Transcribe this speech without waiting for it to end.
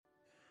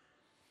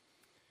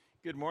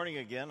Good morning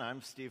again.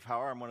 I'm Steve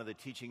Hauer. I'm one of the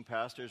teaching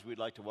pastors. We'd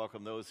like to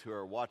welcome those who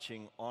are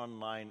watching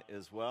online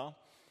as well.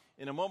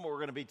 In a moment, we're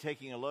going to be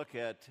taking a look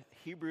at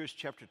Hebrews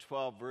chapter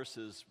 12,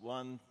 verses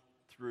 1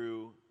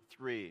 through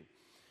 3.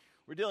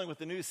 We're dealing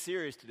with a new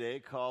series today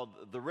called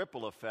The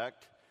Ripple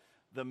Effect,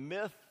 the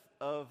Myth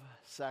of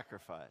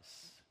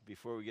Sacrifice.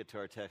 Before we get to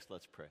our text,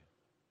 let's pray.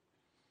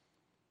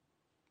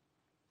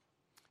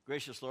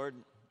 Gracious Lord,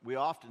 we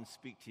often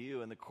speak to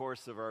you in the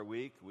course of our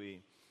week.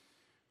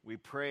 We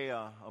pray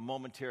a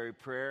momentary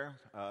prayer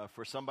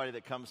for somebody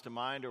that comes to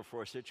mind, or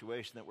for a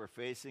situation that we're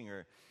facing,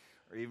 or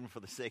even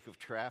for the sake of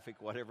traffic,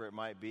 whatever it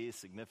might be,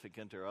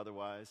 significant or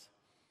otherwise.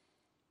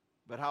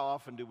 But how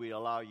often do we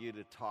allow you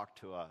to talk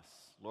to us?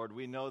 Lord,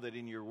 we know that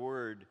in your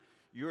word,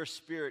 your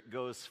spirit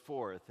goes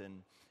forth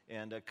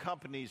and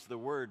accompanies the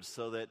word,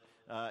 so that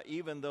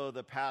even though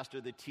the pastor,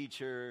 the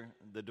teacher,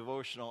 the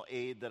devotional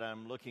aid that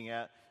I'm looking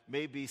at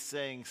may be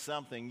saying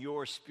something,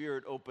 your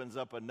spirit opens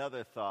up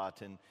another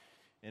thought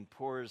and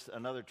pours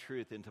another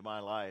truth into my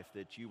life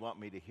that you want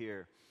me to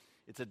hear.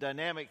 It's a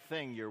dynamic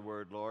thing, your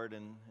word, Lord,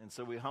 and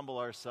so we humble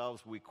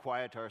ourselves, we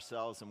quiet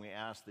ourselves, and we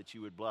ask that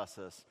you would bless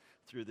us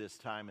through this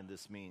time and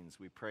this means.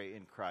 We pray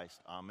in Christ.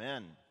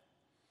 Amen.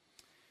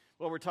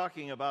 Well, we're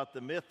talking about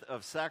the myth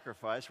of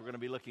sacrifice. We're going to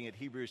be looking at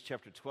Hebrews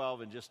chapter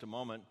 12 in just a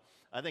moment.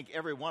 I think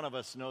every one of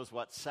us knows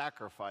what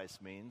sacrifice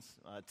means.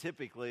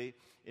 Typically,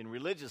 in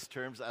religious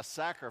terms, a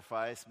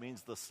sacrifice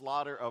means the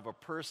slaughter of a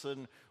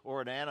person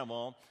or an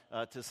animal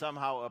to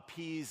somehow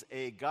appease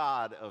a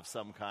god of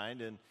some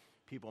kind, and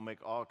people make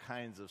all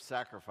kinds of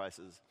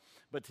sacrifices.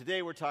 But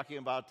today we're talking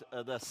about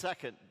the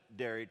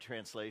secondary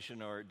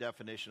translation or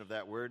definition of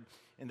that word,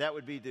 and that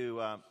would be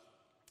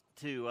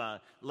to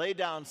lay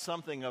down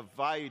something of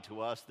value to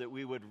us that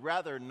we would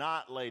rather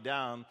not lay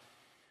down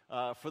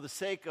for the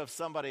sake of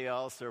somebody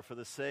else or for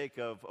the sake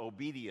of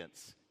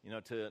obedience,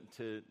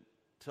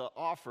 to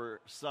offer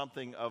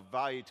something of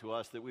value to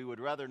us that we would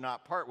rather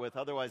not part with,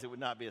 otherwise it would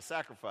not be a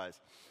sacrifice.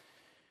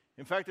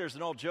 In fact, there's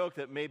an old joke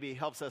that maybe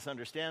helps us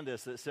understand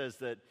this that says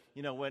that,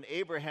 when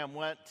Abraham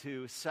went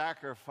to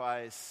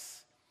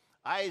sacrifice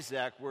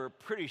Isaac, we're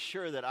pretty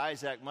sure that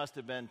Isaac must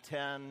have been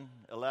 10,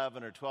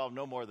 11, or 12,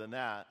 no more than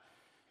that,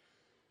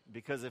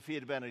 because if he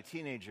had been a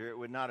teenager, it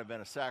would not have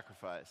been a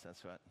sacrifice.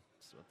 That's what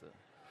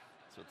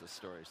the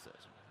story says.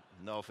 I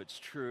don't know if it's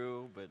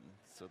true, but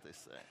that's what they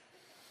say.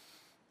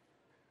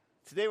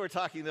 Today we're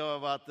talking, though,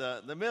 about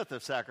the myth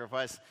of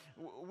sacrifice.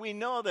 We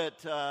know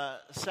that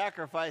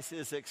sacrifice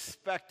is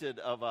expected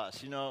of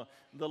us.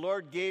 The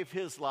Lord gave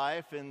his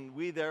life, and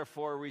we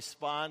therefore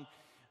respond,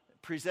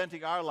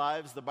 presenting our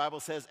lives, the Bible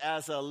says,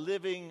 as a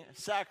living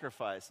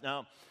sacrifice.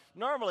 Now,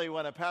 normally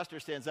when a pastor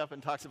stands up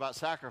and talks about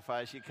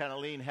sacrifice, you kind of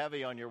lean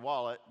heavy on your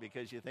wallet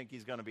because you think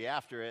he's going to be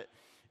after it.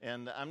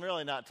 And I'm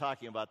really not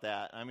talking about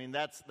that. I mean,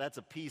 that's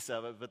a piece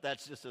of it, but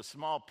that's just a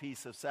small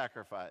piece of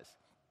sacrifice.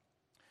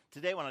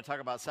 Today, when I talk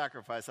about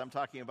sacrifice, I'm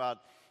talking about,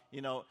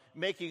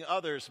 making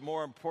others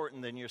more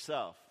important than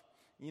yourself.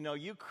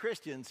 You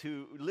Christians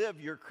who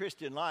live your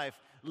Christian life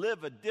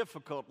live a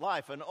difficult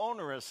life, an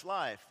onerous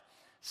life.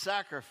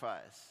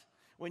 Sacrifice.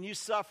 When you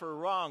suffer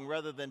wrong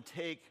rather than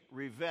take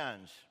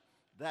revenge,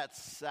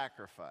 that's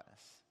sacrifice.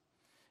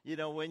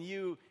 When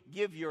you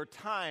give your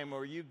time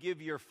or you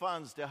give your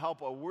funds to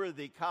help a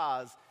worthy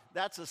cause,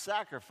 that's a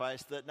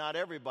sacrifice that not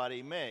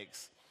everybody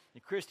makes.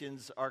 And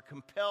Christians are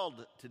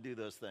compelled to do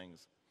those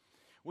things.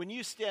 When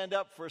you stand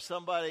up for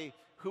somebody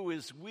who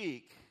is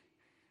weak,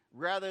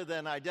 rather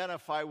than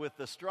identify with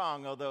the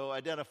strong, although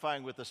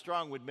identifying with the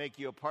strong would make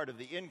you a part of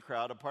the in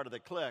crowd, a part of the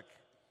clique,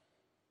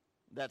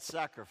 that's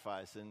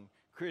sacrifice. And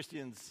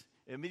Christians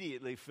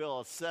immediately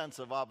feel a sense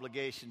of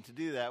obligation to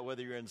do that,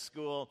 whether you're in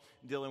school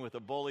dealing with a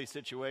bully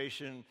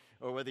situation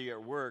or whether you're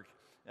at work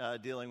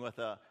dealing with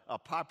a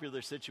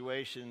popular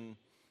situation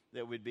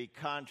that would be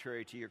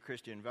contrary to your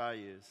Christian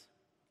values.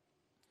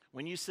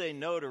 When you say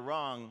no to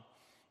wrong,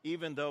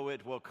 even though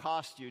it will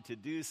cost you to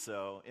do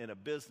so in a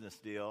business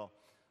deal,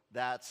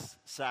 that's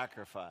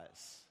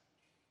sacrifice.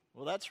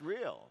 Well, that's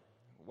real.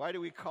 Why do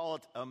we call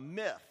it a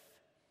myth?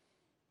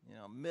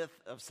 Myth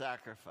of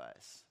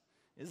sacrifice.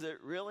 Is it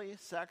really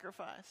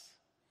sacrifice?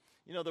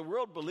 The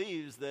world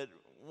believes that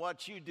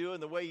what you do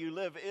and the way you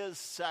live is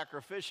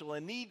sacrificial,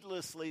 and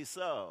needlessly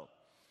so.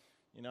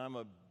 I'm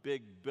a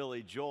big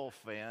Billy Joel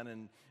fan,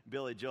 and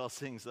Billy Joel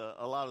sings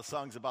a lot of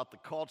songs about the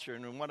culture,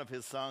 and in one of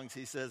his songs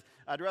he says,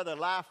 "I'd rather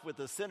laugh with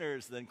the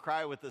sinners than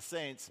cry with the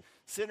saints.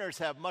 Sinners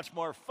have much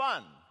more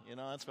fun."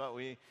 That's what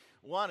we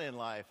want in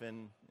life,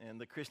 and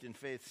the Christian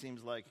faith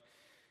seems like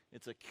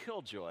it's a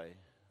killjoy,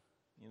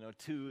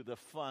 to the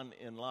fun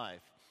in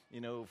life.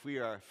 If we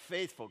are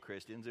faithful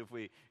Christians, if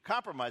we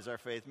compromise our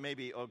faith,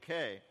 maybe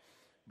okay,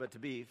 but to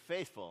be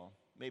faithful,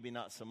 maybe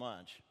not so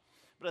much.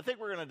 But I think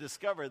we're going to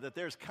discover that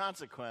there's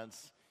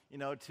consequence,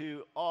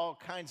 to all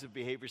kinds of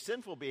behavior.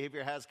 Sinful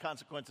behavior has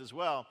consequence as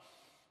well.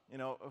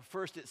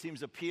 First it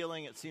seems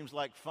appealing, it seems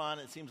like fun,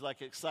 it seems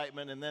like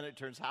excitement, and then it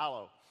turns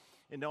hollow.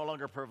 It no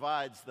longer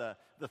provides the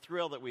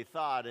thrill that we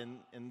thought, and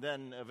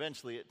then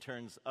eventually it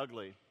turns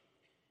ugly.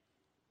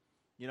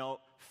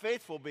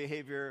 Faithful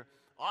behavior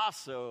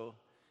also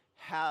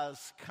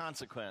has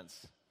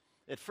consequence.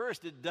 At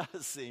first it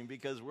does seem,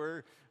 because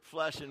we're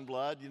flesh and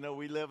blood,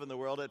 we live in the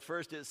world. At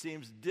first it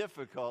seems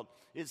difficult.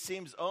 It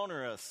seems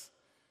onerous.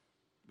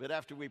 But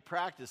after we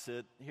practice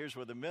it, here's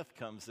where the myth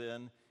comes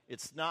in.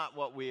 It's not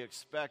what we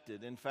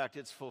expected. In fact,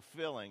 it's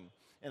fulfilling,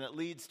 and it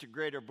leads to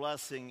greater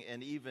blessing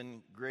and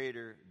even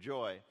greater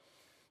joy.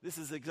 This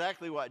is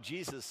exactly what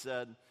Jesus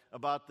said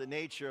about the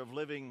nature of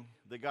living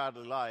the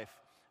godly life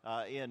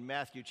in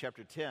Matthew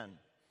chapter 10.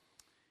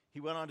 He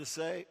went on to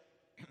say,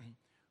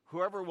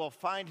 whoever will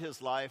find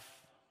his life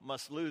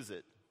must lose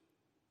it,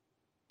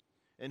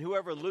 and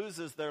whoever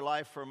loses their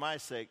life for my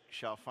sake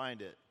shall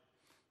find it.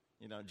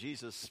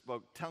 Jesus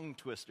spoke tongue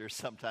twisters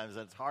sometimes,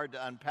 and it's hard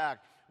to unpack.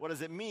 What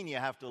does it mean you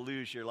have to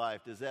lose your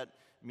life? Does that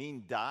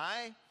mean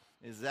die?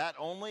 Is that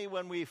only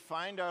when we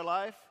find our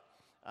life?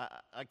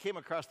 I came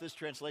across this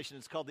translation.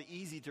 It's called the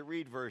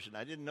easy-to-read version.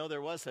 I didn't know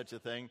there was such a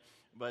thing,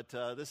 but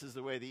this is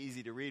the way the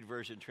easy-to-read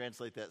version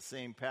translates that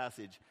same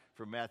passage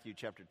from Matthew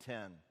chapter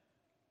 10.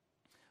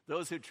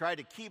 Those who try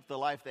to keep the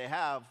life they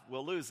have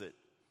will lose it.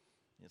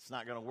 It's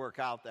not going to work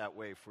out that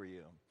way for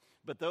you.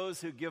 But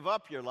those who give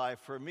up your life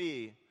for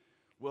me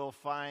will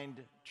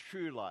find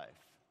true life.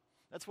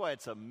 That's why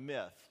it's a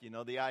myth,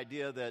 the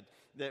idea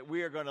that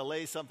we are going to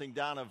lay something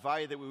down of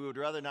value that we would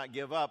rather not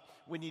give up.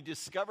 When you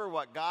discover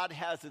what God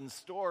has in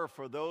store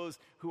for those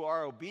who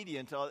are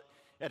obedient,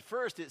 at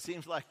first it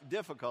seems like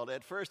difficult.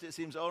 At first it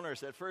seems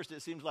onerous. At first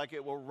it seems like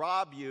it will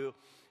rob you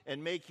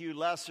and make you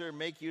lesser,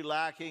 make you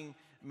lacking,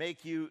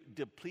 make you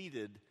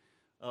depleted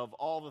of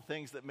all the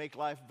things that make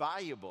life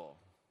valuable.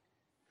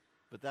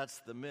 But that's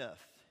the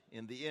myth.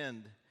 In the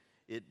end,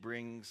 it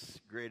brings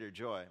greater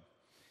joy.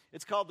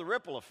 It's called the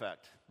ripple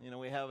effect.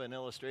 We have an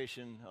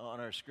illustration on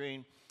our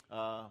screen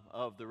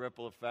of the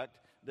ripple effect.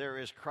 There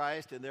is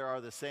Christ, and there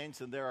are the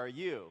saints, and there are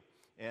you.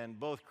 And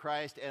both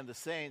Christ and the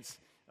saints,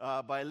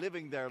 by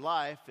living their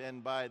life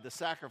and by the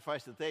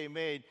sacrifice that they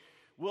made,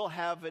 will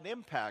have an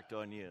impact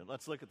on you.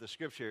 Let's look at the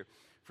scripture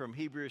from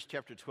Hebrews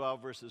chapter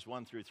 12, verses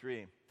 1 through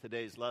 3,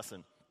 today's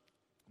lesson,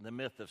 the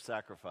myth of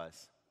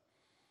sacrifice.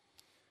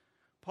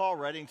 Paul,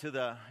 writing to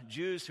the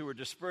Jews who were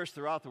dispersed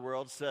throughout the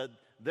world, said,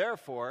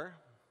 therefore,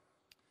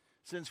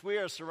 since we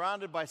are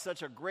surrounded by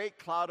such a great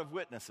cloud of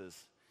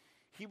witnesses,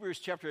 Hebrews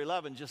chapter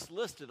 11 just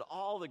listed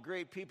all the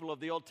great people of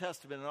the Old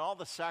Testament and all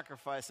the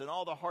sacrifice and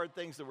all the hard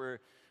things that were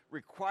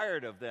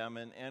required of them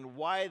and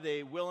why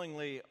they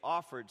willingly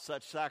offered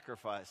such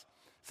sacrifice.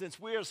 Since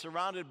we are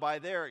surrounded by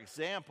their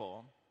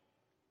example,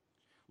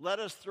 let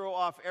us throw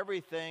off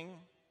everything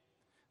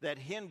that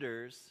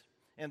hinders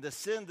and the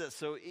sin that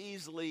so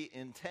easily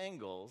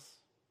entangles,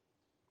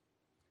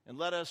 and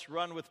let us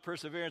run with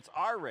perseverance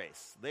our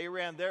race. They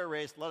ran their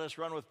race. Let us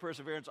run with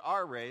perseverance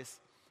our race,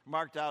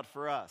 marked out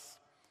for us.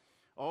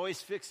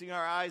 Always fixing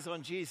our eyes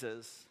on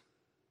Jesus,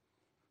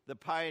 the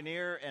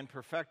pioneer and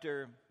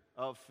perfecter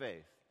of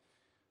faith.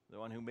 The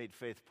one who made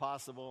faith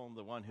possible, and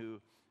the one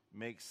who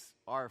makes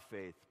our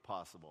faith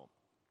possible.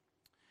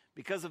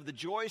 Because of the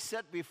joy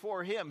set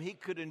before him, he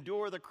could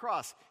endure the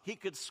cross. He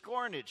could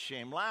scorn its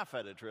shame, laugh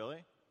at it,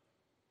 really.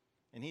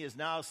 And he is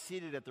now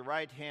seated at the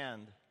right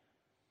hand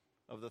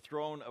of the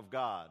throne of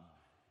God.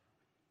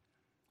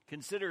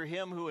 Consider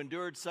him who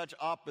endured such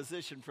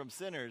opposition from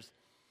sinners,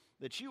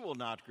 that you will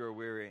not grow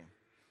weary,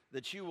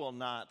 that you will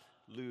not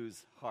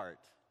lose heart.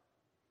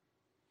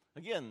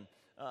 Again,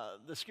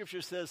 the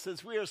scripture says,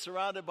 since we are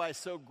surrounded by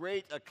so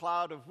great a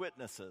cloud of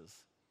witnesses.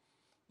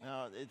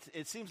 Now,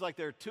 it seems like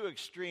there are two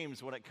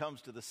extremes when it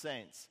comes to the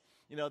saints.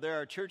 There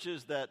are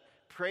churches that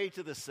pray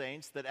to the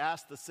saints, that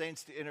ask the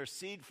saints to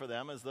intercede for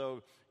them as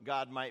though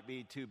God might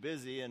be too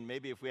busy, and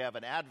maybe if we have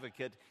an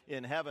advocate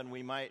in heaven,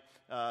 we might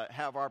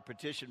have our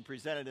petition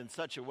presented in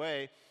such a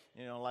way,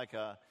 like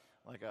a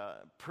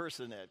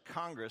person at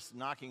Congress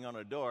knocking on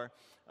a door,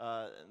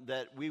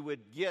 that we would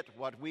get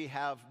what we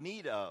have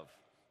need of.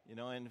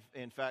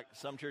 In fact,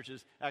 some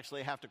churches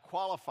actually have to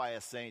qualify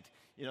a saint.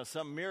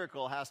 Some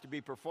miracle has to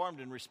be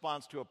performed in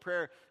response to a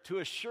prayer to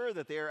assure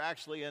that they are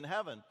actually in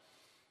heaven.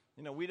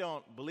 We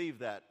don't believe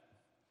that.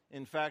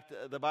 In fact,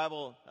 the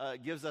Bible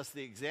gives us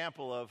the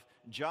example of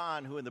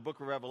John, who in the book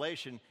of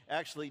Revelation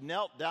actually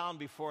knelt down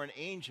before an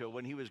angel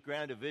when he was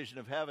granted a vision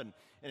of heaven.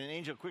 And an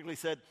angel quickly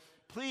said,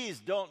 please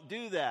don't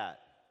do that.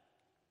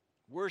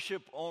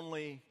 Worship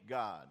only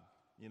God.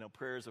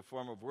 Prayer is a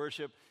form of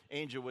worship.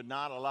 Angel would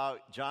not allow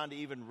John to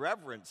even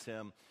reverence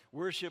him.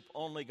 Worship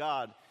only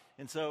God.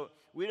 And so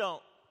we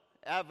don't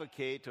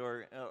advocate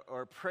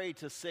or pray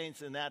to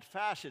saints in that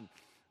fashion.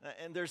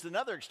 And there's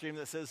another extreme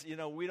that says,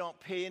 we don't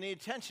pay any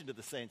attention to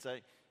the saints. I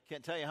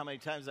can't tell you how many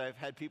times I've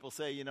had people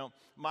say,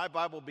 my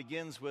Bible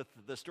begins with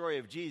the story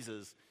of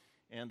Jesus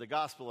and the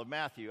Gospel of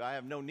Matthew. I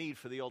have no need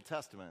for the Old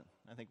Testament.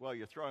 I think, well,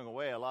 you're throwing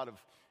away a lot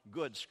of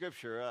good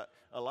scripture,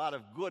 a lot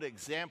of good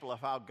example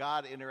of how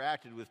God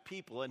interacted with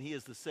people, and he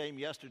is the same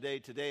yesterday,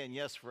 today, and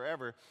yes,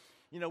 forever.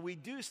 We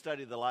do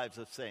study the lives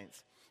of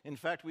saints. In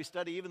fact, we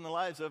study even the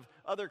lives of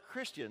other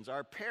Christians,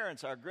 our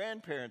parents, our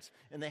grandparents,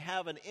 and they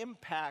have an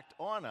impact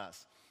on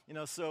us.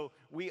 So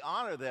we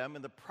honor them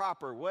in the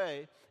proper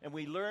way, and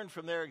we learn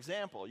from their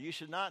example. You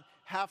should not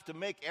have to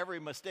make every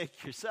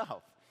mistake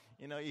yourself.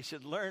 You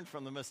should learn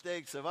from the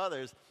mistakes of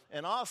others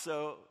and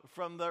also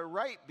from the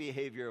right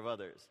behavior of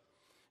others.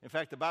 In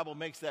fact, the Bible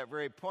makes that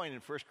very point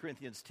in 1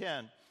 Corinthians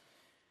 10.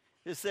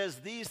 It says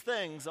these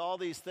things, all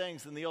these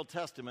things in the Old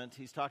Testament,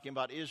 he's talking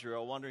about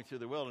Israel wandering through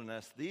the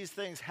wilderness, these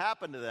things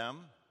happened to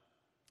them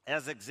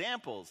as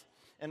examples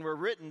and were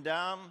written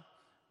down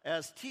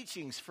as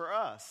teachings for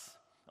us,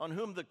 on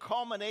whom the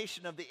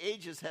culmination of the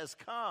ages has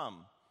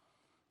come.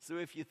 So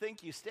if you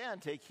think you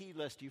stand, take heed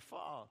lest you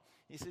fall.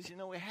 He says,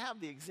 we have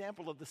the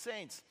example of the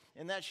saints,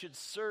 and that should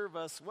serve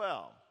us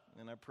well.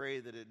 And I pray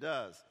that it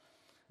does.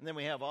 And then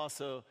we have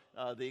also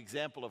the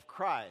example of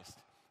Christ.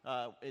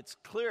 It's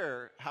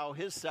clear how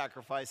his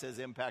sacrifice has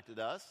impacted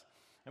us.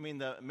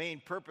 The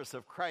main purpose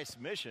of Christ's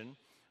mission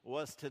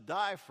was to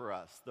die for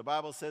us. The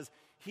Bible says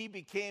he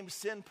became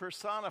sin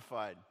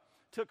personified,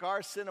 took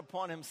our sin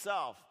upon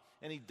himself,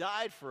 and he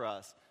died for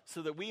us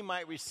so that we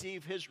might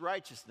receive his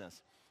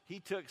righteousness. He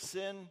took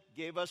sin,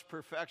 gave us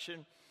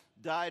perfection,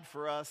 died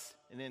for us,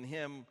 and in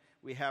him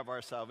we have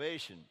our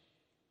salvation.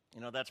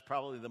 That's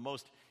probably the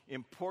most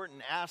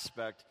important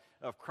aspect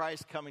of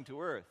Christ coming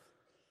to earth.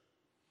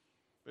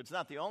 But it's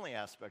not the only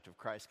aspect of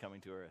Christ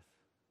coming to earth.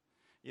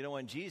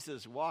 When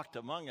Jesus walked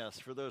among us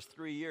for those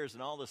 3 years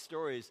and all the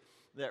stories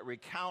that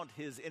recount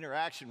his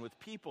interaction with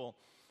people,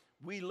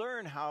 we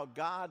learn how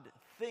God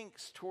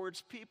thinks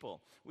towards people.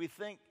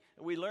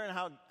 We learn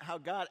how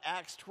God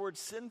acts towards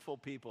sinful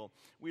people.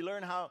 We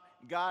learn how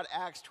God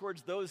acts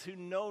towards those who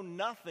know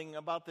nothing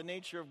about the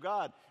nature of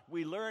God.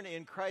 We learn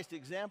in Christ's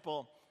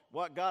example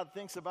what God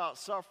thinks about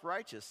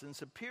self-righteous and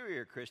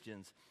superior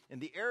Christians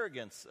and the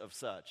arrogance of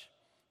such.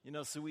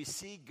 So we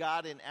see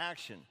God in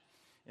action.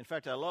 In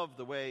fact, I love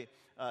the way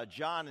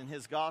John in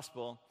his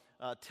gospel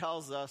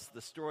tells us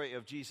the story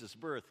of Jesus'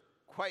 birth,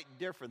 quite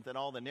different than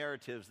all the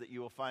narratives that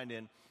you will find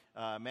in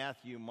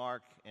Matthew,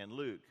 Mark, and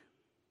Luke.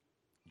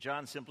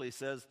 John simply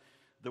says,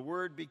 "The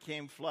Word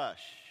became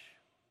flesh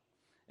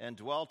and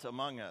dwelt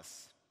among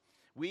us.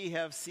 We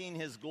have seen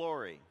his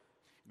glory,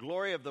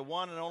 glory of the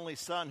one and only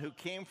Son who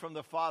came from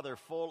the Father,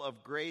 full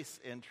of grace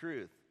and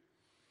truth.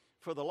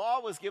 For the law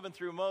was given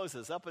through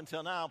Moses. Up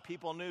until now,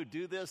 people knew,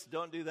 do this,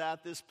 don't do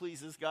that, this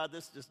pleases God,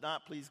 this does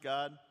not please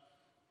God.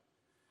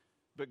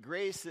 But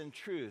grace and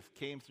truth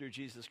came through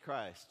Jesus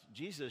Christ.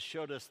 Jesus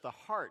showed us the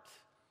heart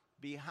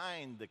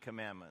behind the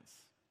commandments."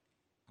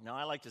 Now,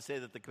 I like to say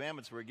that the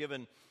commandments were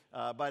given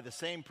by the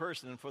same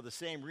person and for the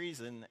same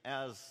reason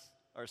as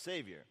our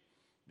Savior,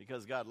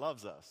 because God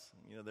loves us.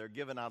 They're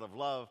given out of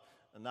love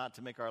and not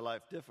to make our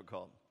life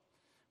difficult.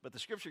 But the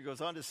scripture goes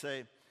on to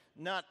say,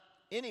 no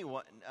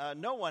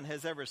one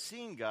has ever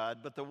seen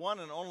God, but the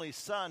one and only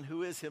Son,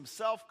 who is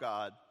himself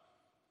God,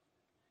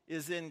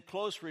 is in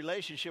close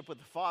relationship with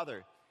the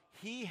Father.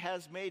 He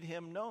has made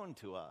him known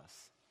to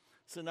us.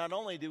 So not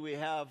only do we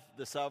have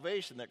the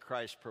salvation that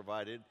Christ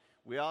provided,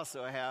 we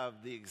also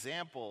have the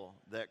example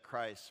that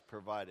Christ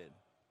provided.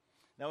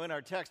 Now, in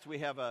our text, we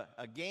have a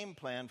game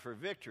plan for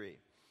victory.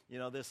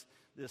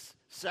 This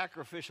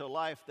sacrificial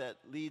life that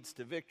leads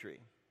to victory.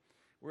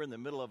 We're in the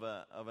middle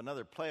of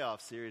another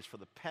playoff series for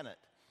the pennant.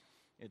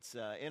 It's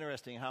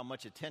interesting how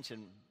much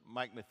attention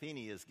Mike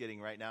Matheny is getting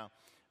right now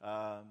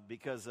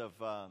because of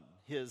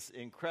his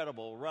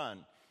incredible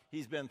run.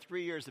 He's been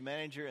 3 years a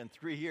manager, and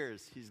 3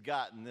 years he's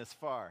gotten this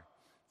far.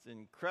 It's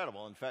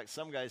incredible. In fact,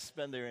 some guys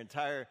spend their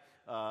entire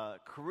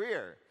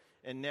career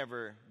and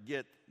never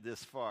get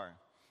this far.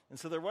 And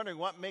so they're wondering,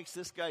 what makes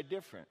this guy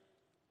different?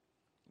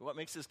 What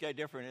makes this guy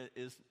different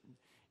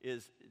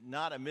is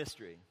not a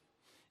mystery.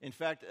 In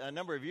fact, a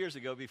number of years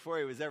ago, before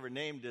he was ever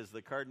named as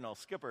the Cardinal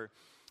skipper,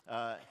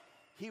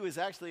 he was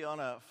actually on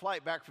a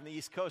flight back from the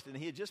East Coast, and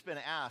he had just been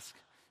asked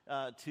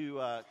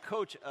to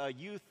coach a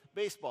youth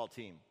baseball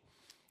team.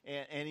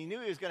 And he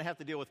knew he was going to have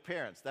to deal with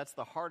parents. That's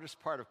the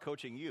hardest part of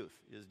coaching youth,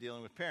 is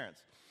dealing with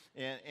parents.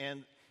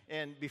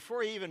 And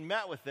before he even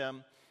met with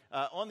them,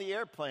 on the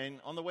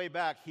airplane, on the way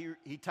back,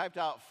 he typed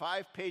out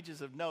 5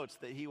 pages of notes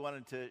that he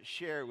wanted to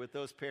share with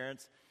those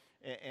parents.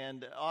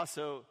 And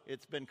also,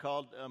 it's been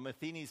called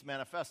Matheny's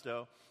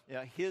Manifesto,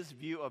 his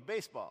view of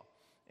baseball.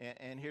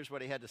 And here's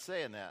what he had to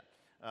say in that.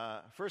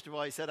 First of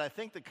all, he said, "I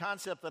think the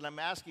concept that I'm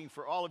asking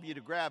for all of you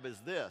to grab is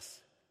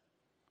this.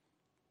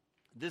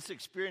 This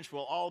experience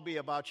will all be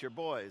about your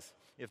boys.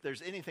 If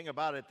there's anything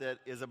about it that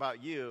is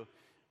about you,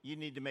 you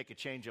need to make a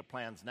change of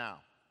plans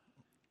now."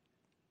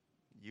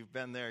 You've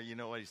been there, you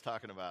know what he's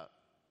talking about.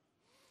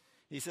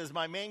 He says,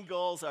 "My main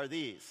goals are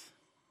these.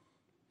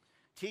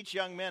 Teach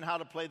young men how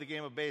to play the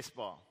game of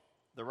baseball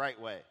the right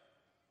way.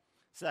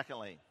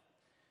 Secondly,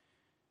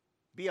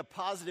 be a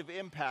positive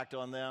impact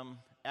on them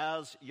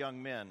as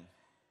young men.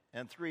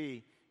 And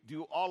 3,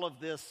 do all of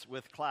this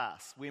with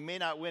class. We may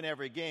not win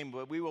every game,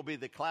 but we will be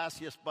the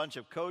classiest bunch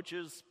of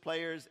coaches,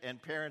 players,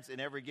 and parents in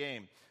every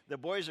game. The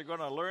boys are going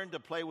to learn to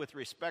play with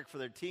respect for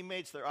their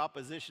teammates, their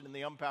opposition, and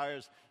the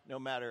umpires, no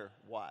matter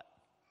what."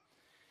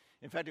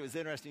 In fact, it was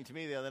interesting to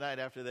me the other night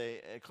after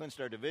they clinched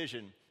our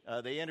division.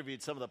 They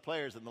interviewed some of the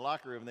players in the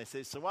locker room, and they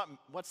say, "So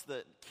what's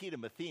the key to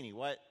Matheny?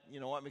 What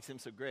makes him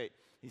so great?"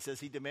 He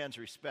says he demands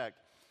respect.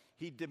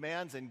 He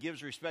demands and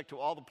gives respect to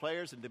all the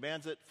players and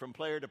demands it from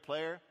player to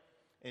player,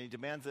 and he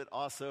demands it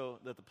also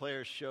that the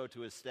players show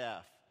to his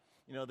staff.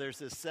 There's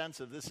this sense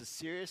of this is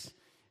serious,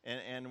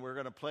 and we're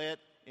going to play it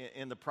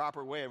in the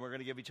proper way, and we're going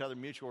to give each other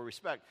mutual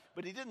respect.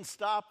 But he didn't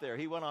stop there.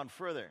 He went on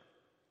further.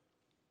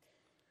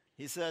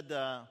 He said,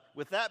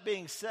 with that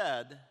being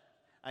said,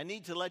 I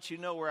need to let you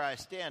know where I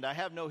stand. I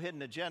have no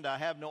hidden agenda. I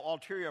have no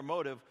ulterior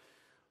motive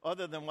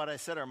other than what I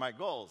said are my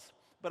goals.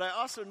 But I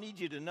also need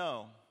you to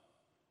know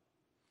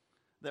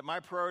that my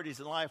priorities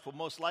in life will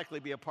most likely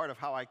be a part of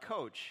how I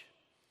coach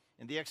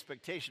and the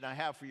expectation I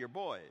have for your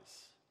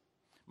boys.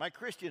 My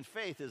Christian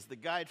faith is the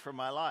guide for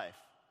my life.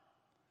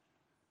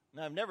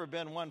 Now, I've never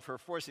been one for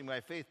forcing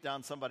my faith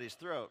down somebody's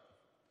throat.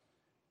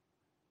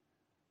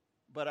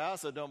 But I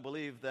also don't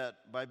believe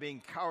that by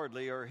being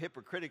cowardly or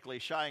hypocritically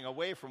shying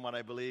away from what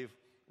I believe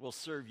will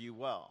serve you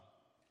well.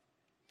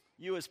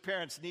 You as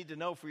parents need to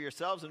know for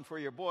yourselves and for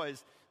your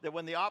boys that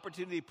when the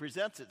opportunity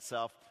presents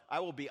itself, I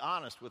will be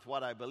honest with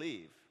what I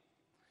believe.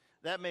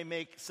 That may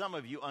make some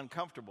of you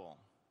uncomfortable,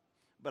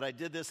 but I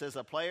did this as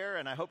a player,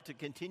 and I hope to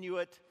continue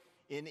it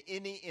in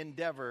any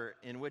endeavor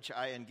in which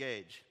I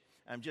engage.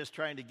 I'm just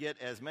trying to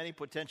get as many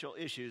potential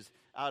issues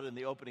out in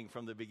the opening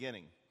from the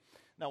beginning.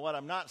 Now, what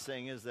I'm not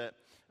saying is that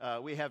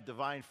we have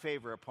divine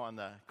favor upon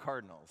the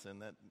Cardinals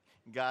and that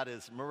God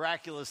is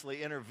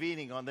miraculously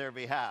intervening on their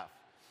behalf.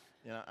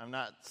 I'm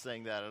not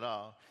saying that at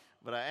all,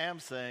 but I am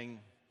saying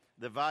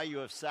the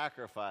value of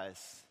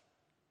sacrifice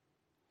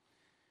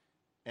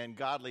and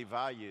godly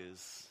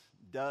values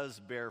does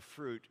bear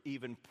fruit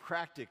even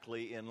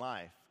practically in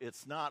life.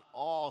 It's not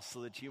all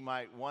so that you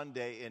might one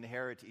day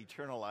inherit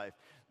eternal life.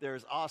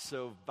 There's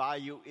also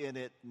value in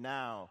it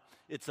now.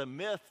 It's a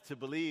myth to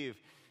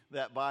believe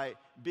that by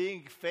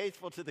being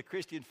faithful to the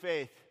Christian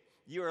faith,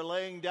 you are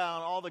laying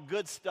down all the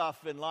good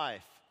stuff in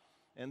life.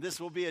 And this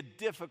will be a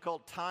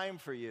difficult time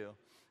for you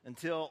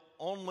until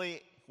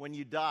only when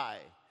you die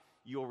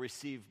you'll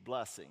receive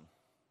blessing.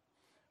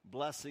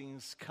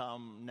 Blessings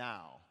come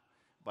now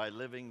by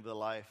living the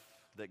life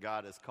that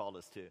God has called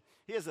us to.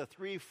 He has a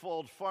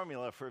threefold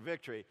formula for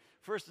victory.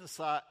 First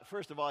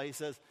of all, he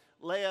says,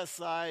 lay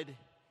aside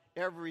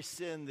every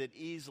sin that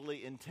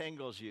easily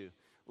entangles you.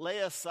 Lay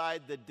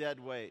aside the dead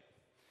weight.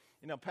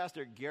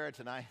 Pastor Garrett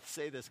and I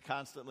say this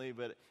constantly,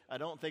 but I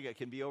don't think it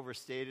can be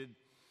overstated,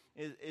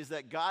 is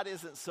that God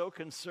isn't so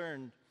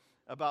concerned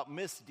about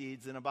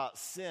misdeeds and about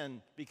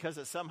sin because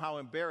it somehow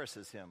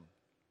embarrasses him.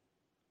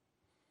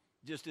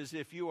 Just as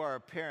if you are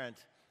a parent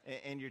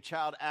and your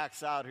child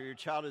acts out or your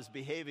child is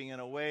behaving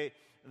in a way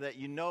that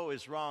you know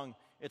is wrong,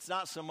 it's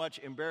not so much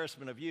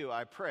embarrassment of you,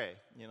 I pray.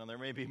 There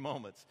may be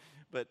moments,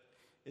 but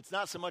it's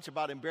not so much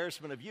about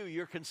embarrassment of you.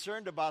 You're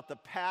concerned about the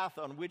path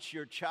on which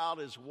your child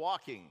is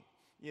walking.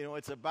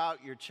 It's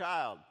about your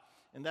child,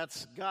 and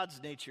that's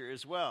God's nature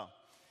as well.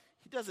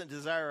 He doesn't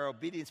desire our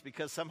obedience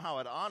because somehow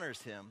it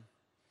honors him.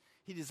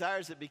 He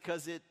desires it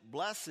because it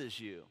blesses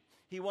you.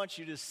 He wants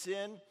you to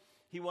sin.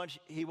 He wants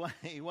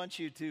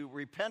you to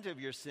repent of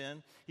your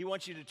sin. He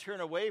wants you to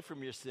turn away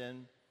from your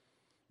sin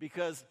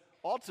because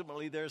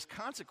ultimately there's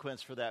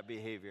consequence for that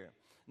behavior.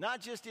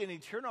 Not just in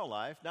eternal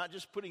life, not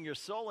just putting your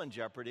soul in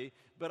jeopardy,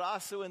 but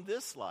also in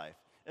this life.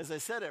 As I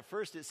said, at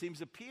first it seems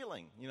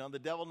appealing. The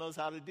devil knows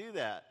how to do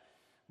that.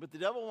 But the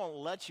devil won't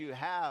let you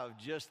have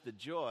just the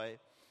joy.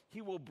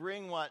 He will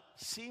bring what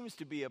seems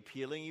to be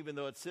appealing, even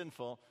though it's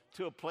sinful,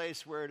 to a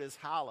place where it is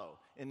hollow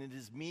and it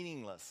is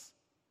meaningless.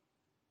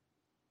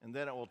 And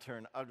then it will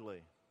turn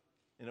ugly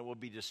and it will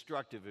be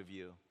destructive of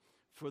you.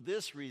 For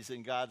this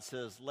reason, God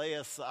says, lay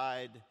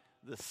aside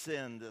the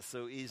sin that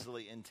so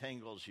easily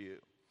entangles you.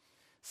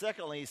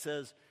 Secondly, he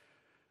says,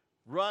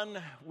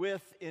 run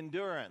with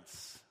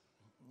endurance.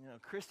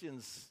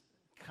 Christians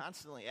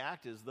constantly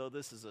act as though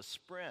this is a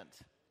sprint.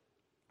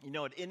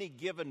 At any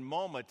given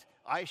moment,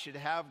 I should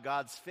have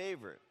God's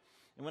favor.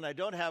 And when I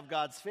don't have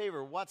God's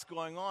favor, what's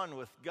going on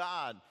with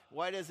God?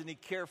 Why doesn't he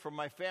care for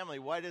my family?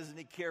 Why doesn't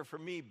he care for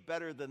me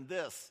better than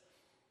this?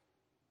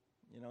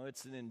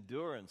 It's an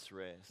endurance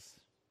race.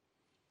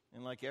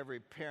 And like every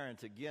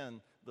parent,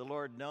 again, the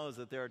Lord knows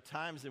that there are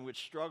times in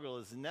which struggle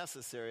is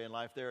necessary in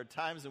life. There are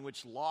times in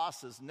which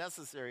loss is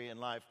necessary in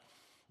life.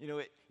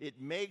 It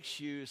makes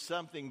you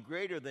something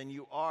greater than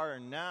you are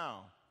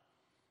now.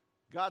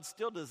 God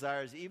still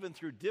desires, even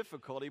through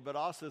difficulty, but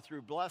also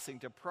through blessing,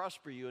 to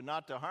prosper you and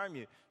not to harm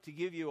you, to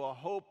give you a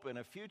hope and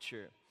a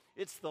future.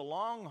 It's the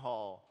long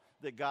haul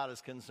that God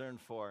is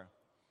concerned for.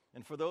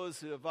 And for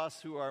those of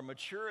us who are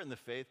mature in the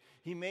faith,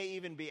 he may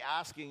even be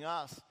asking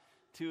us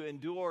to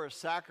endure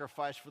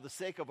sacrifice for the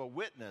sake of a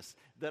witness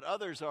that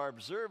others are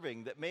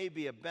observing that may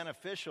be a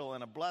beneficial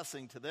and a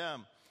blessing to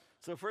them.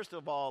 So first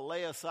of all,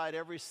 lay aside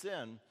every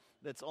sin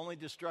that's only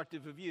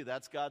destructive of you.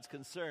 That's God's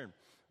concern.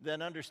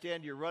 Then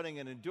understand you're running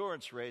an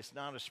endurance race,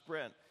 not a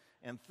sprint.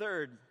 And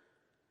third,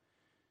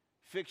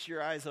 fix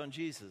your eyes on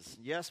Jesus.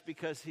 Yes,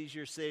 because he's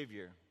your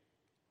Savior.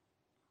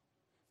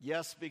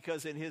 Yes,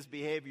 because in his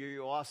behavior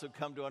you also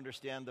come to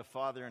understand the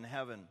Father in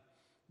heaven,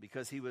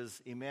 because he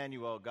was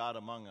Emmanuel, God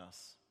among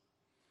us.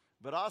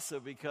 But also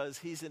because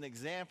he's an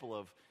example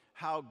of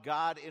how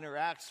God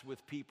interacts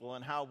with people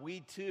and how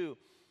we too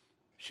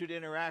should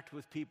interact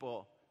with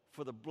people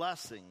for the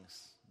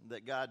blessings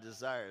that God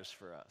desires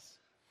for us.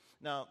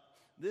 Now,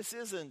 this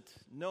isn't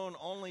known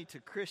only to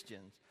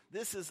Christians.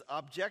 This is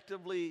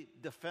objectively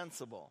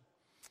defensible.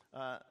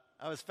 I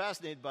was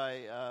fascinated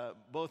by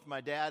both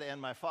my dad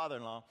and my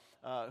father-in-law,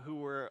 who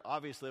were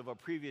obviously of a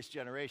previous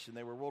generation.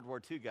 They were World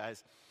War II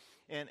guys.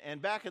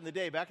 And back in the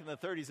day, back in the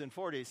 30s and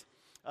 40s,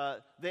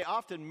 they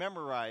often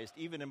memorized,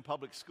 even in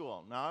public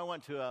school. Now, I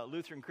went to a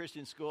Lutheran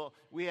Christian school.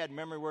 We had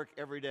memory work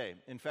every day.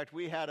 In fact,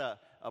 we had a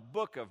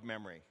book of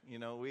memory.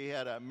 We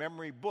had a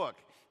memory book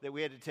that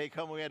we had to take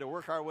home. We had to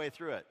work our way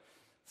through it.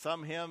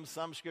 Some hymns,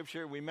 some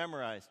scripture, we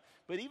memorized.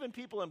 But even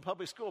people in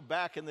public school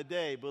back in the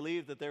day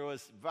believed that there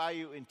was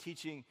value in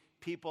teaching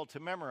people to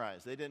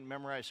memorize. They didn't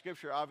memorize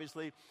scripture,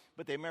 obviously,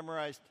 but they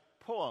memorized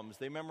poems.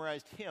 They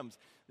memorized hymns.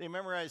 They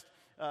memorized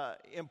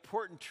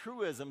important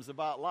truisms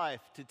about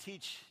life to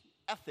teach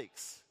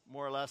ethics,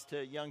 more or less,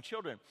 to young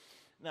children.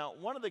 Now,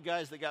 one of the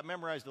guys that got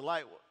memorized a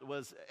lot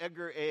was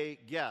Edgar A.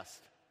 Guest.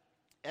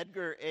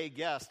 Edgar A.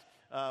 Guest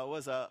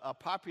was a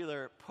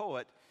popular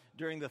poet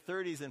during the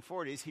 30s and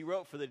 40s. He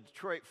wrote for the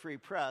Detroit Free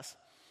Press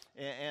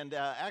and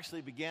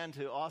actually began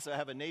to also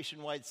have a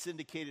nationwide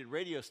syndicated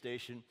radio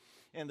station.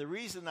 And the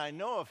reason I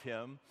know of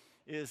him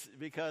is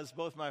because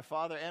both my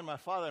father and my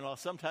father-in-law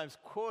sometimes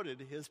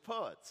quoted his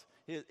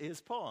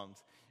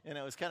poems. And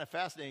it was kind of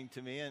fascinating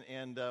to me.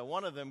 And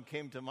one of them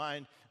came to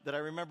mind that I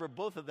remember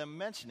both of them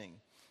mentioning.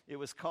 It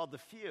was called The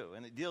Few,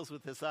 and it deals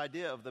with this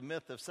idea of the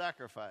myth of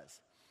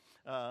sacrifice.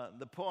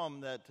 The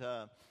poem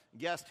that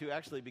Guest, who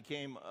actually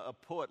became a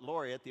poet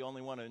laureate, the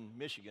only one in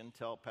Michigan,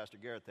 tell Pastor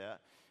Garrett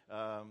that,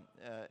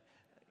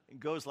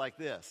 goes like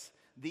this.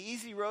 The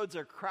easy roads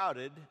are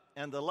crowded,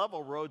 and the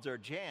level roads are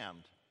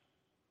jammed.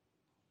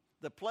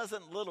 The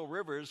pleasant little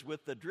rivers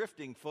with the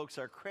drifting folks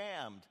are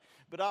crammed.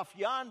 But off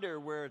yonder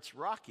where it's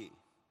rocky,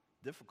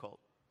 difficult,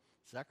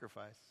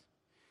 sacrifice.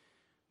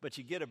 But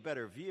you get a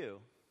better view,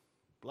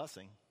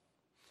 blessing.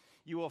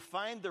 You will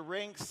find the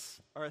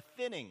ranks are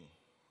thinning,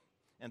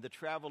 and the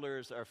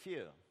travelers are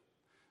few.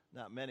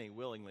 Not many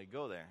willingly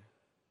go there.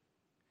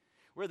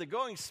 Where the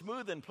going's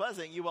smooth and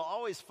pleasant, you will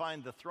always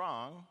find the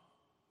throng.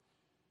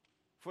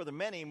 For the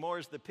many,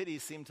 more's the pity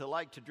seem to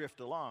like to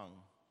drift along.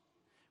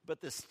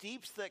 But the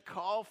steeps that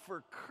call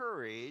for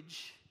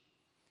courage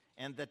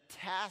and the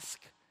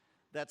task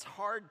that's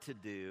hard to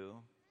do,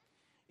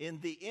 in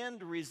the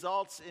end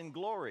results in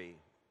glory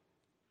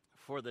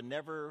for the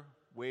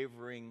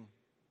never-wavering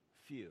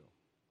few.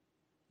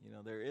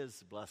 There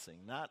is blessing,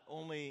 not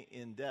only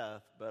in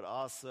death, but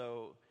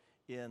also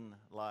in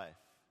life.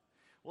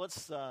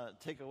 Let's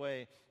take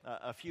away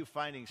a few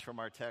findings from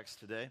our text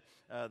today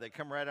that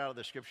come right out of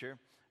the Scripture.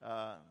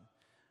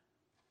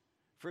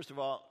 First of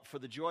all, for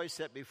the joy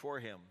set before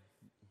him.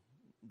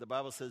 The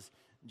Bible says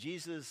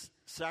Jesus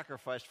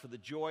sacrificed for the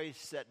joy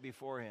set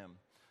before him.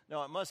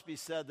 Now, it must be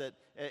said that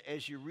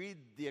as you read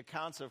the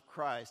accounts of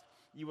Christ,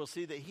 you will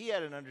see that he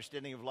had an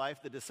understanding of life.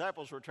 The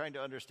disciples were trying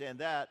to understand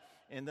that,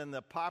 and then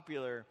the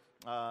popular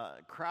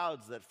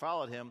crowds that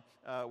followed him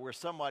were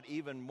somewhat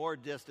even more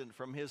distant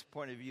from his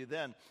point of view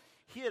then.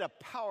 He had a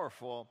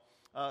powerful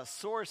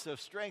source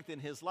of strength in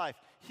his life.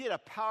 He had a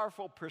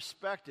powerful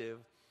perspective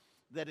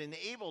that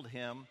enabled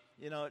him,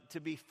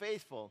 to be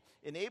faithful,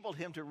 enabled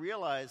him to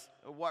realize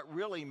what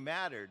really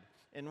mattered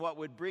and what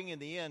would bring in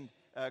the end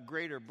a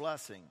greater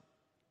blessing.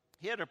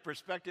 He had a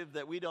perspective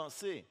that we don't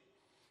see.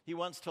 He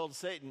once told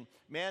Satan,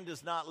 man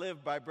does not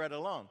live by bread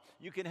alone.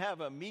 You can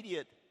have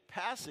immediate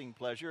passing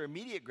pleasure,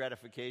 immediate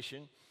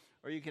gratification,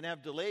 or you can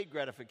have delayed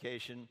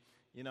gratification.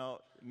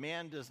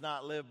 Man does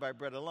not live by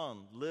bread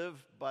alone. Live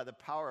by the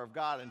power of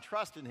God and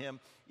trust in him,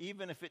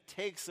 even if it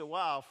takes a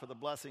while for the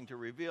blessing to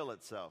reveal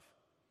itself.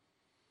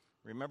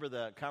 Remember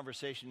the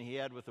conversation he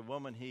had with the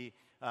woman he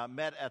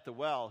met at the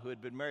well, who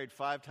had been married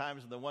 5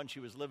 times, and the one she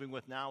was living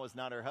with now was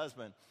not her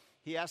husband.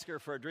 He asked her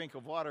for a drink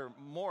of water,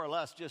 more or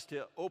less just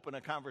to open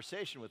a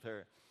conversation with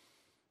her.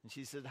 And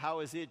she said,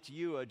 how is it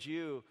you, a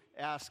Jew,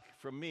 ask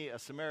from me, a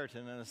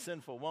Samaritan and a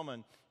sinful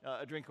woman,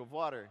 a drink of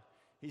water?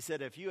 He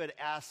said, if you had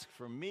asked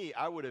from me,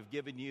 I would have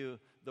given you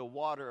the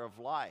water of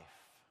life.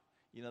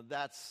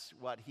 That's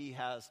what he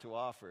has to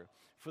offer.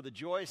 For the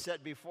joy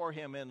set before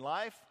him in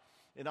life,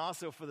 and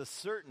also for the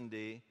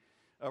certainty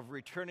of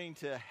returning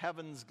to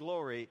heaven's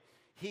glory,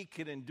 he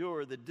can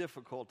endure the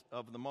difficult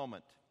of the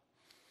moment.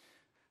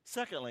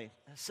 Secondly,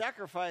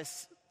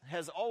 sacrifice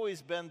has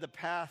always been the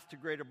path to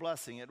greater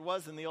blessing. It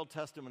was in the Old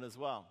Testament as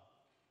well.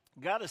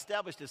 God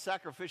established a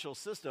sacrificial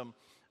system,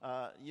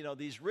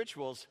 these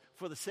rituals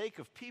for the sake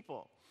of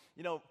people.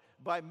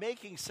 By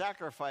making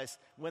sacrifice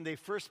when they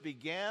first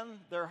began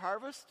their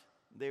harvest,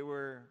 they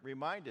were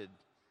reminded,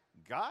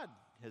 God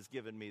has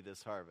given me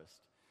this harvest.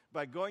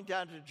 By going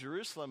down to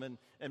Jerusalem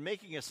and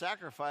making a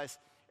sacrifice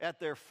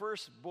at their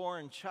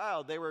firstborn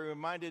child, they were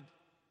reminded,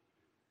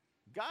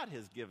 God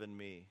has given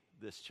me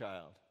this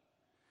child.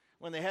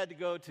 when they had to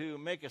go to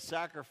make a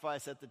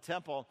sacrifice at the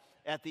temple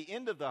at the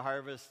end of the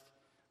harvest,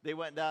 they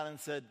went down and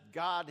said,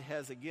 God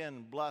has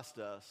again blessed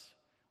us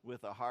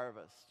with a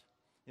harvest.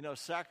 You know,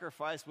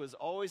 sacrifice was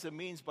always a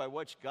means by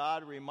which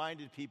God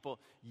reminded people,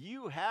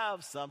 you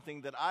have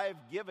something that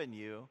I've given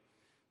you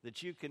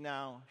that you can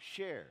now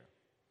share.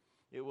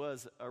 It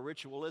was a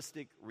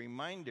ritualistic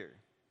reminder,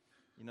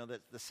 you know,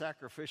 that the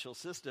sacrificial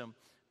system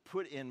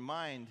put in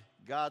mind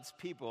God's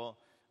people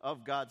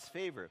of God's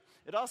favor.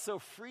 It also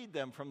freed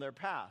them from their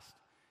past.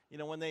 You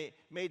know, when they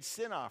made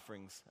sin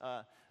offerings,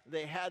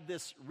 they had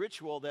this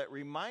ritual that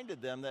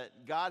reminded them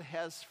that God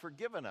has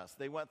forgiven us.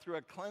 They went through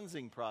a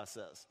cleansing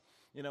process.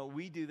 You know,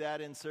 we do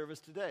that in service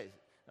today.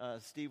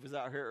 Steve was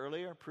out here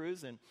earlier,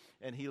 Pruz,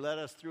 and he led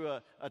us through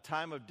a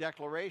time of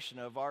declaration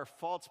of our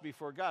faults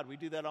before God. We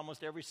do that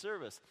almost every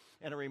service.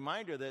 And a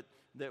reminder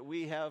that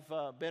we have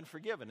been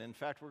forgiven. In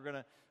fact, we're going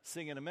to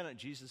sing in a minute,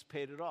 Jesus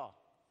paid it all.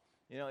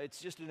 You know, it's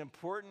just an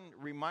important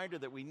reminder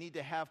that we need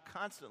to have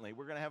constantly.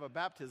 We're going to have a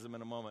baptism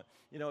in a moment.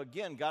 You know,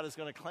 again, God is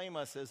going to claim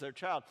us as their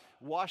child.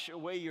 Wash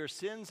away your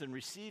sins and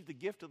receive the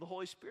gift of the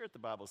Holy Spirit, the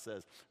Bible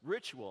says.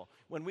 Ritual.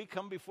 When we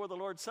come before the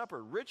Lord's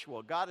Supper,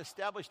 ritual. God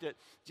established it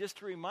just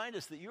to remind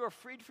us that you are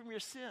freed from your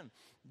sin.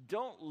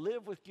 Don't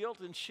live with guilt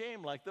and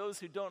shame like those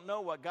who don't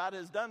know what God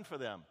has done for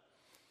them.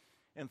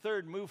 And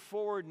third, move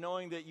forward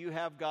knowing that you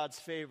have God's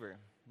favor,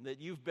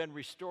 that you've been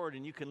restored,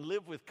 and you can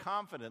live with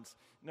confidence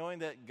knowing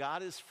that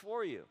God is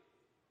for you.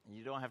 And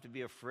you don't have to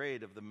be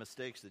afraid of the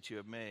mistakes that you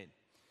have made.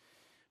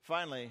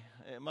 Finally,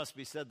 it must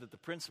be said that the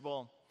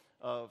principle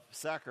of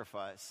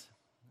sacrifice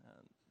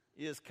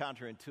is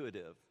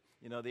counterintuitive.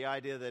 You know, the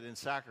idea that in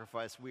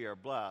sacrifice we are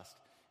blessed.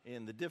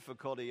 In the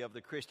difficulty of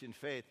the Christian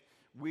faith,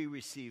 we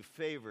receive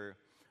favor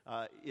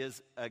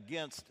is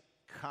against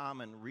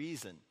common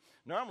reason.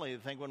 Normally, I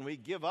think when we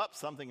give up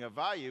something of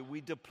value, we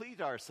deplete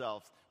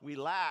ourselves. We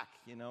lack,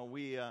 you know,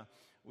 we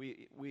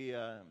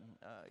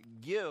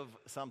give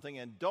something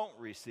and don't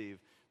receive.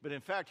 But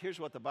in fact, here's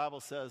what the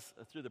Bible says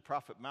through the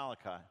prophet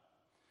Malachi.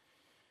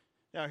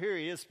 Now, here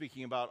he is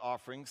speaking about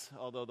offerings,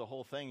 although the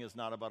whole thing is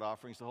not about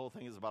offerings. The whole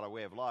thing is about a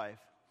way of life.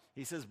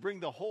 He says, bring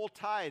the whole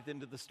tithe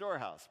into the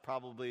storehouse.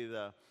 Probably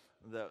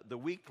the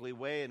weekly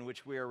way in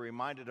which we are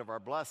reminded of our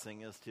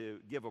blessing is to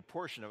give a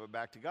portion of it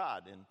back to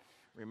God. And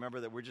remember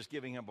that we're just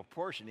giving him a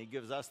portion. He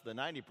gives us the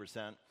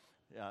 90%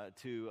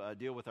 to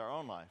deal with our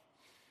own life.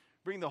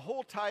 Bring the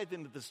whole tithe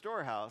into the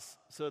storehouse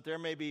so that there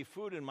may be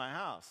food in my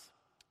house.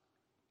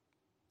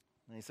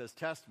 And he says,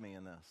 test me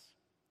in this.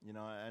 You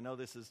know, I know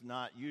this is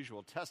not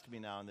usual. Test me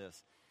now in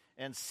this.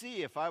 And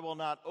see if I will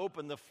not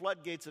open the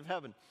floodgates of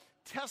heaven.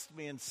 Test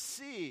me and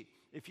see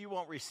if you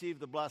won't receive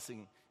the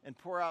blessing and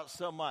pour out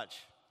so much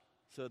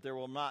so that there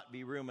will not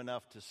be room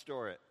enough to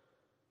store it.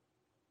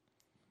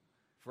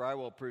 For I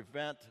will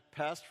prevent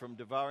pests from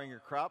devouring your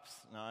crops.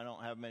 Now, I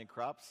don't have many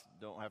crops.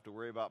 Don't have to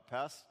worry about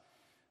pests.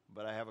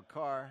 But I have a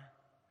car.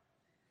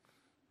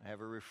 I have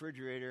a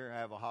refrigerator. I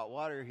have a hot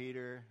water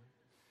heater.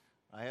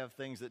 I have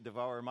things that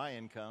devour my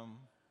income.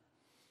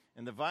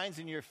 And the vines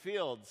in your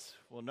fields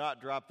will not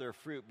drop their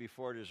fruit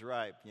before it is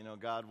ripe. You know,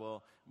 God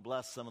will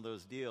bless some of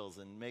those deals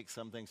and make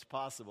some things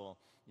possible.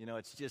 You know,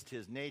 it's just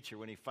his nature.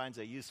 When he finds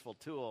a useful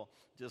tool,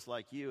 just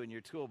like you in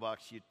your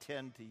toolbox, you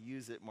tend to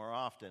use it more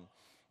often.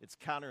 It's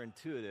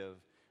counterintuitive,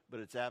 but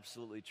it's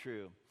absolutely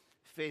true.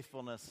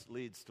 Faithfulness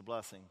leads to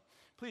blessing.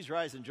 Please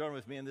rise and join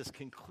with me in this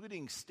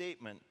concluding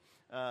statement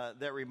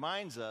that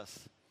reminds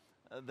us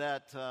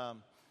that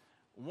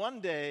one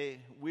day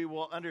we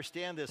will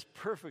understand this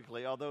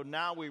perfectly, although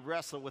now we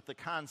wrestle with the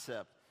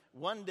concept.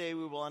 One day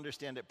we will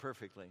understand it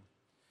perfectly.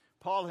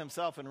 Paul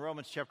himself in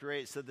Romans chapter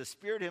 8 said, the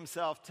Spirit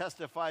himself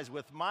testifies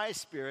with my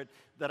spirit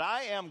that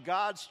I am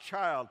God's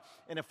child.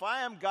 And if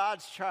I am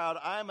God's child,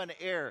 I am an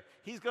heir.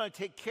 He's going to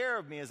take care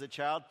of me as a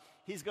child.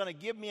 He's going to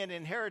give me an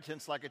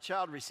inheritance like a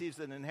child receives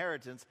an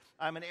inheritance.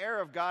 I'm an heir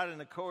of God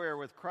and a co-heir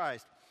with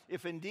Christ.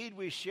 If indeed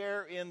we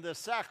share in the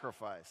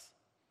sacrifice,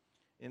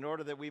 in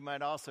order that we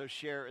might also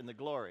share in the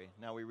glory.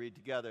 Now we read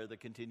together the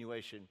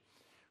continuation.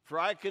 For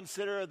I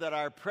consider that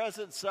our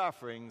present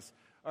sufferings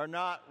are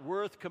not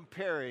worth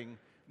comparing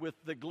with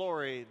the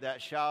glory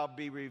that shall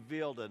be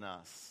revealed in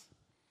us.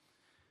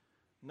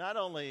 Not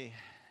only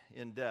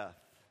in death,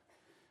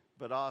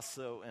 but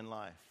also in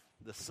life.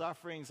 The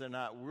sufferings are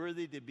not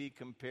worthy to be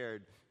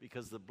compared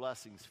because the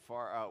blessings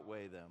far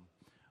outweigh them.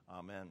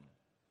 Amen.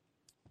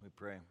 We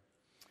pray.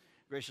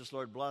 Gracious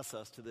Lord, bless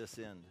us to this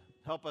end.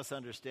 Help us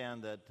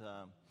understand that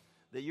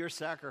your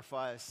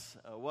sacrifice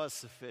was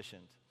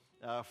sufficient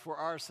for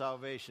our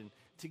salvation,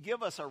 to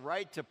give us a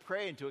right to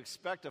pray and to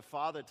expect a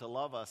Father to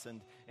love us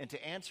and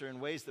to answer in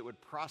ways that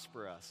would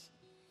prosper us.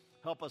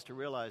 Help us to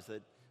realize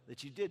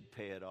that you did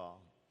pay it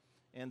all,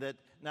 and that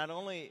not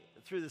only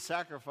through the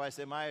sacrifice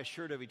am I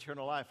assured of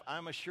eternal life,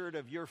 I'm assured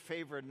of your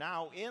favor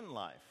now in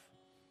life.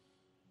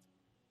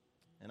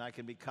 And I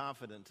can be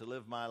confident to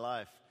live my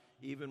life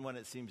even when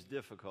it seems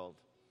difficult,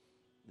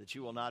 that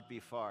you will not be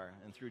far,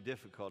 and through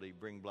difficulty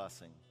bring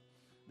blessing.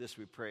 This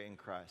we pray in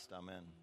Christ. Amen.